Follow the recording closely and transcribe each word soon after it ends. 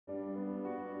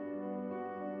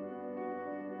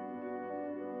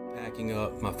Packing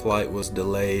up, my flight was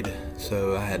delayed,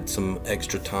 so I had some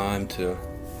extra time to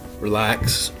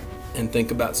relax and think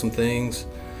about some things.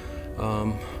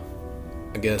 I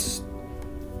guess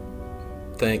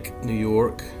thank New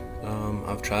York.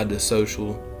 I've tried to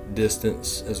social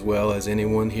distance as well as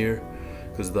anyone here,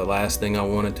 because the last thing I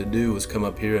wanted to do was come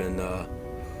up here and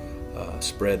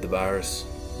spread the virus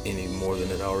any more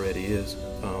than it already is.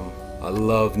 I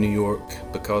love New York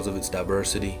because of its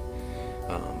diversity.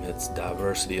 It's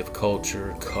diversity of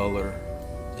culture, color.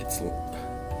 It's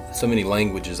so many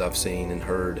languages I've seen and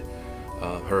heard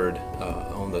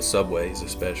on the subways,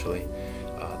 especially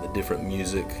the different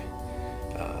music,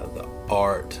 the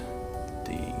art,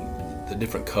 the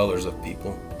different colors of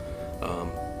people,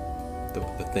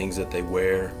 the things that they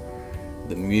wear,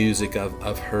 the music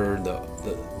I've heard,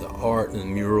 the art and the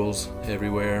murals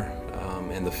everywhere,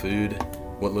 and the food.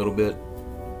 What little bit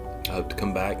I hope to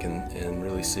come back and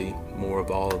really see more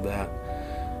of all of that.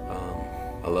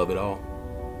 I love it all.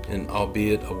 And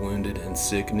albeit a wounded and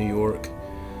sick New York,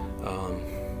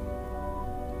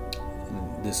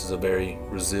 this is a very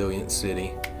resilient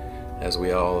city, as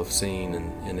we all have seen,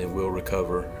 and it will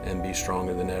recover and be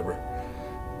stronger than ever.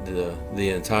 The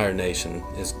entire nation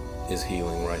is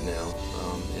healing right now,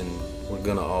 and we're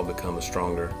gonna all become a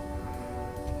stronger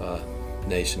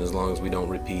nation as long as we don't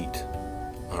repeat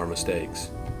our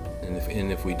mistakes.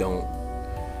 And if we don't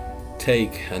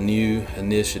take a new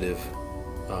initiative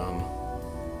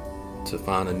to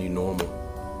find a new normal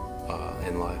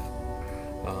in life.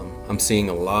 I'm seeing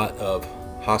a lot of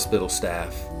hospital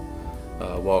staff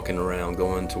walking around,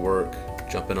 going to work,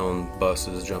 jumping on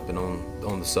buses, jumping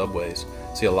on the subways.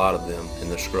 See a lot of them in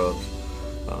their scrubs.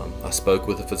 I spoke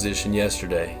with a physician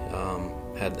yesterday.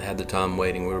 Had the time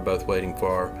waiting. We were both waiting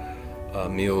for our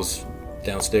meals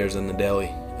downstairs in the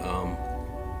deli.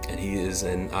 And he is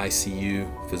an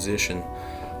ICU physician,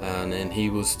 and he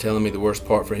was telling me the worst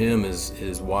part for him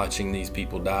is watching these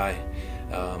people die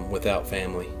without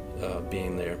family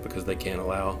being there, because they can't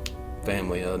allow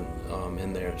family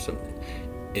in there. So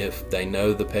if they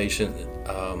know the patient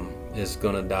is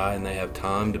going to die and they have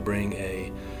time to bring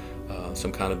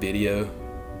some kind of video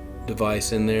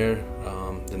device in there,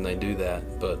 then they do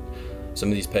that. But some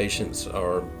of these patients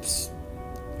are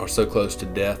so close to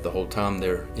death the whole time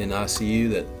they're in ICU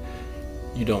that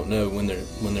you don't know when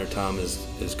their time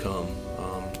is come,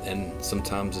 and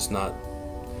sometimes it's not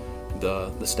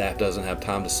the staff doesn't have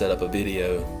time to set up a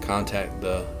video, contact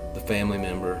the family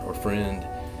member or friend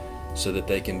so that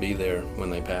they can be there when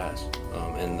they pass.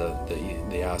 And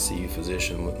the ICU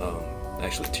physician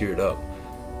actually teared up.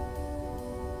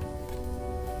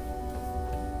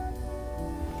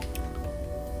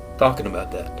 Talking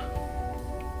about that.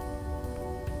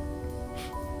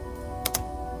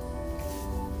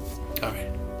 All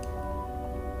right.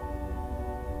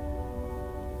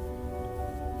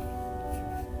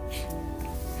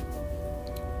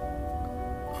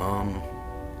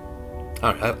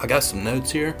 All right, I got some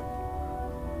notes here.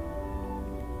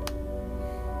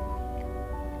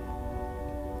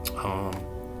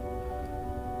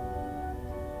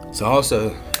 So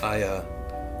also,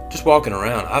 just walking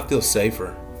around, I feel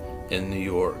safer in New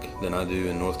York than I do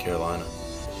in North Carolina.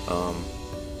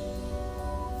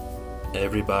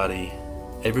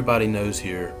 Everybody knows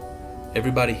here.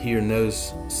 Everybody here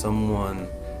knows someone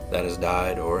that has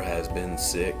died or has been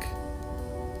sick,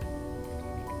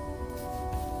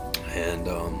 and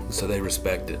so they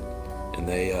respect it, and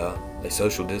they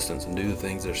social distance and do the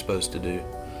things they're supposed to do.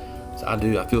 So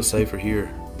I feel safer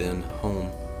here than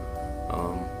home.